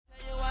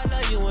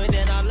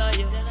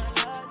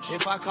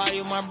If I call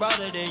you my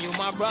brother, then you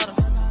my brother.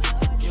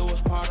 You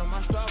was part of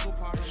my struggle.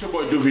 It's your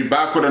boy Juvi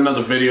back with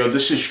another video.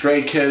 This is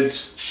Stray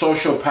Kids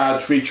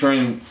Sociopath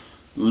featuring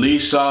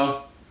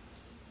LiSA,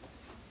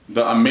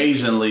 the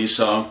amazing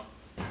LiSA.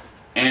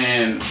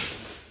 And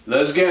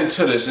let's get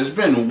into this. It's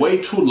been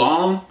way too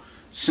long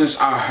since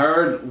I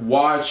heard,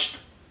 watched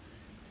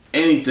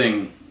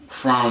anything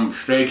from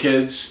Stray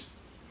Kids.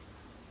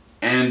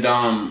 And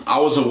I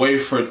was away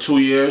for 2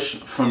 years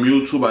from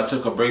YouTube. I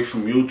took a break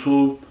from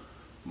YouTube.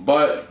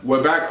 But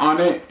we're back on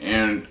it,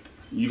 and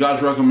you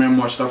guys recommend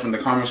more stuff in the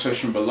comment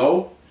section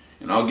below,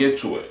 and I'll get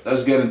to it.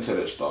 Let's get into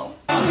this though.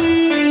 My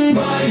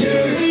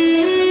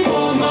youth,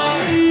 for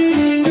my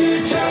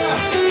future,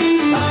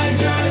 I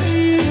just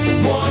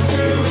want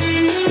to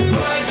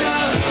rise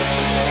up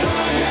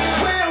stronger.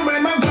 Where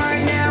am I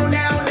right now?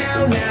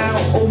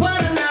 Oh,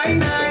 what a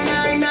night.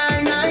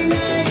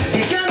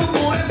 You got a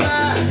boy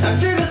by, I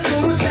see the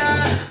cool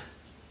side.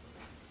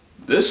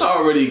 This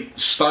already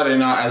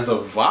starting out as a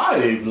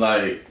vibe,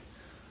 like,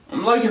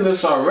 I'm liking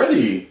this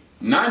already.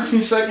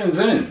 19 seconds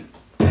in.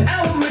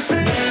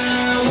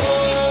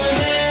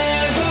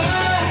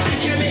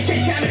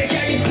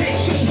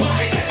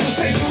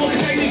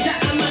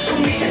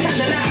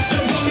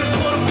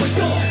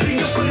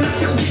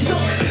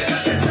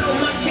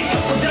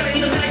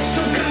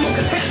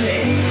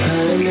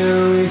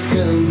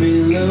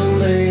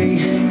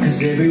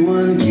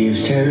 Everyone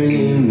keeps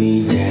turning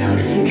me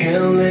down.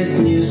 Countless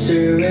new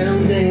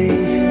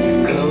surroundings.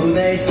 Cold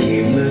eyes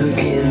keep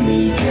looking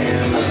me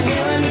down. I'm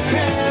feeling the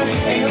crowd,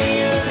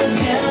 alien of the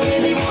town. Yeah,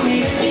 they want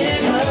me to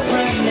give up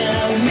right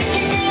now.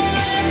 Making me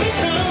let me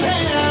throw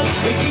down.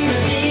 Waking the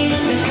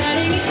demon that's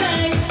hiding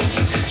inside.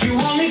 You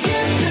only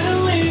get to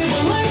live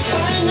a life I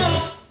know.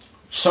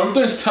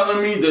 Something's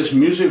telling me this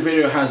music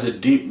video has a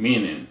deep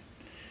meaning.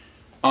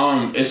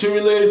 Is it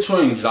related to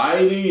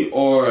anxiety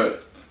or...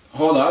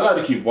 Hold on, I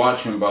gotta keep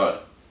watching,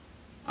 but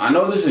I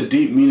know there's a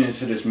deep meaning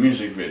to this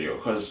music video,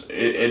 because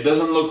it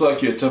doesn't look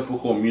like your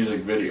typical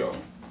music video.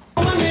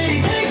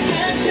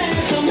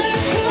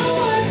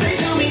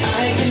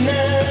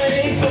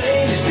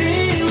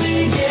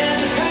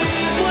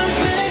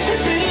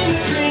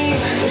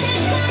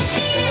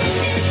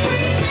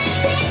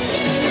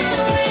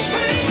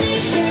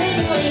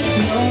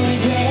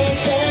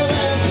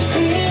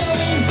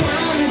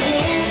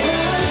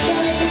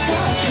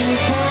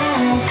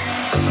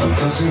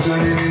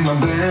 Concentrating in my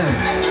bed,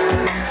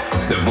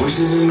 the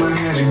voices in my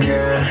head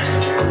again.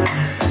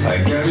 I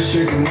gotta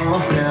shake them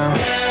off now.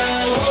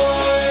 Now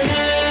or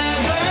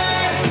never.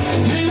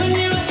 Living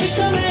you, I see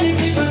so many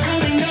people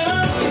coming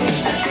up.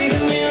 I see the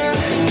mirror,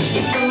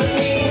 it's so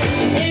me.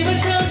 Every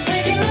time it's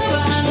taking over, I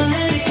don't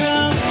let it go.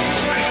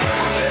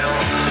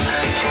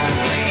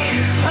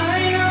 I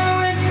know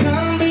it's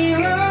gonna be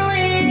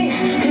lonely,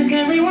 cause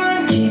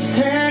everyone keeps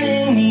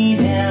turning me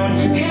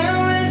down.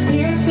 Countless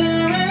new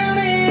surroundings.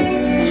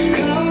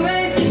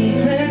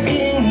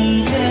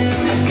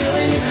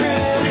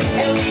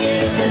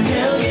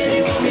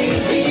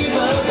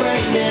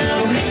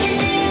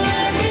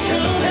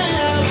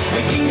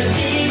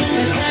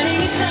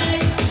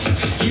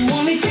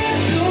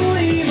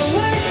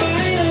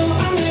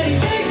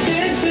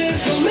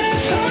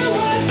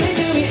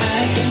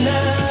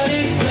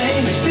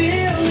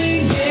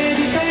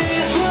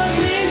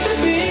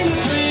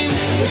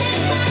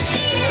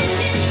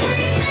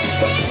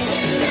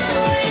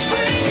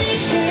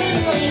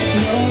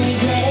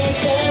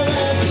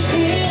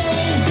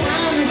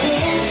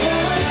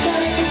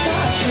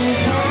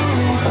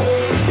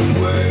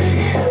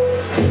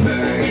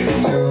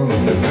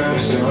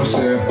 Don't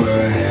step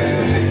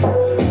ahead,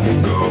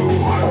 go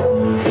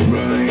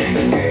right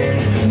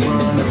in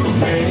front of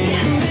me.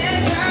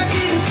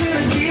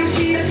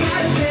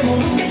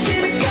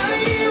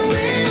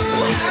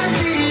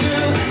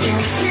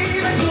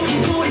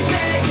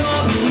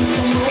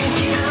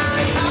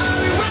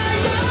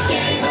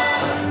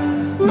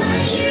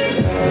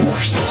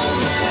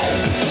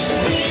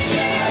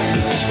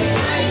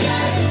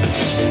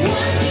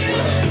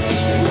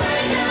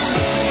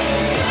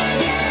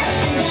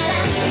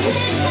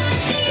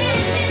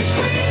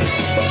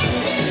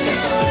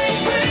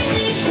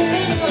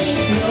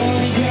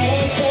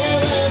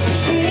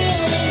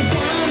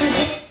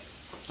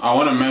 I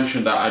want to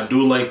mention that I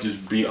do like this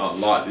beat a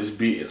lot. This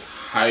beat is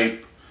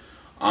hype.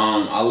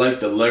 I like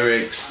the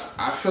lyrics.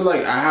 I feel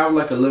like I have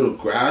like a little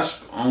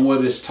grasp on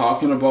what it's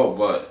talking about,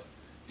 but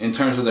in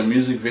terms of the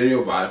music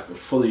video, but I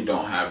fully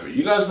don't have it.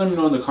 You guys let me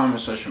know in the comment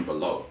section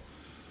below.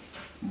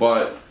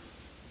 But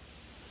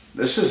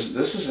this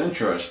is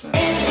interesting.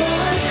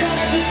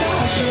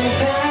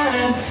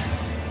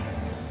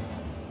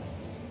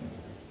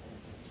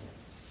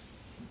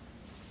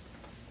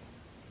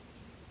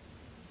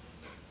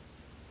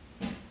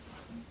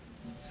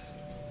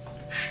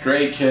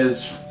 Stray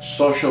Kids,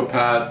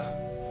 Sociopath.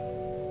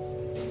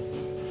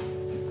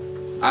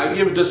 I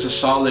give this a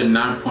solid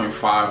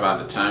 9.5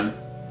 out of 10.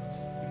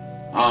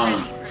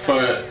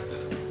 For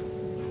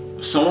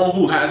someone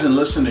who hasn't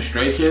listened to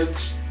Stray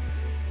Kids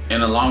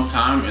in a long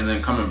time and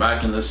then coming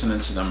back and listening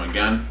to them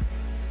again,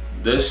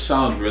 this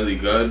sounds really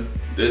good.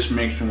 This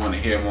makes me want to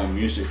hear more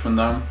music from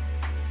them.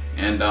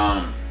 And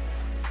a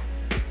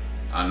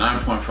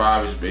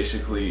 9.5 is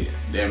basically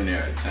damn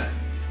near a 10.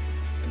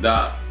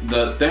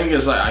 The thing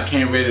is, like, I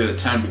can't rate it a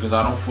 10 because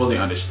I don't fully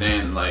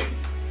understand like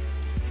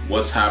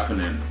what's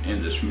happening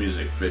in this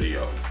music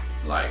video.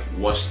 Like,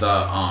 what's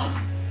the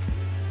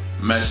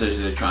message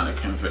they're trying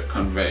to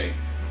convey.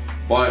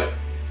 But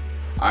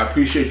I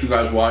appreciate you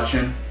guys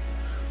watching.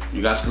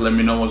 You guys can let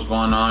me know what's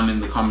going on in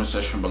the comment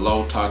section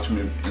below. Talk to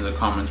me in the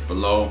comments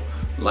below.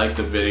 Like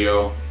the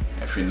video.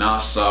 If you're not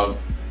sub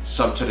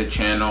to the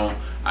channel.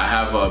 I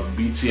have a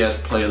BTS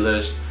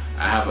playlist.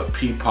 I have a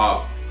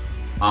P-pop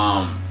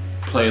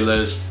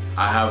playlist.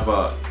 I have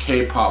a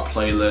K-pop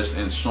playlist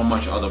and so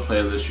much other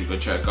playlists you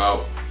could check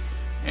out.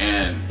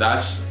 And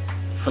that's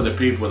for the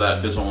people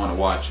that doesn't want to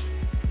watch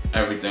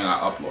everything I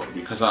upload,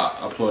 because I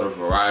upload a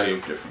variety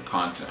of different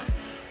content.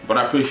 But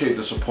I appreciate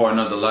the support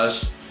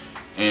nonetheless,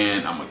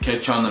 and I'm gonna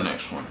catch you on the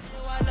next one.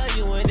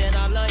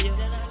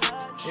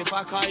 If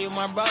I call you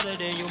my brother,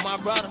 then you my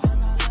brother.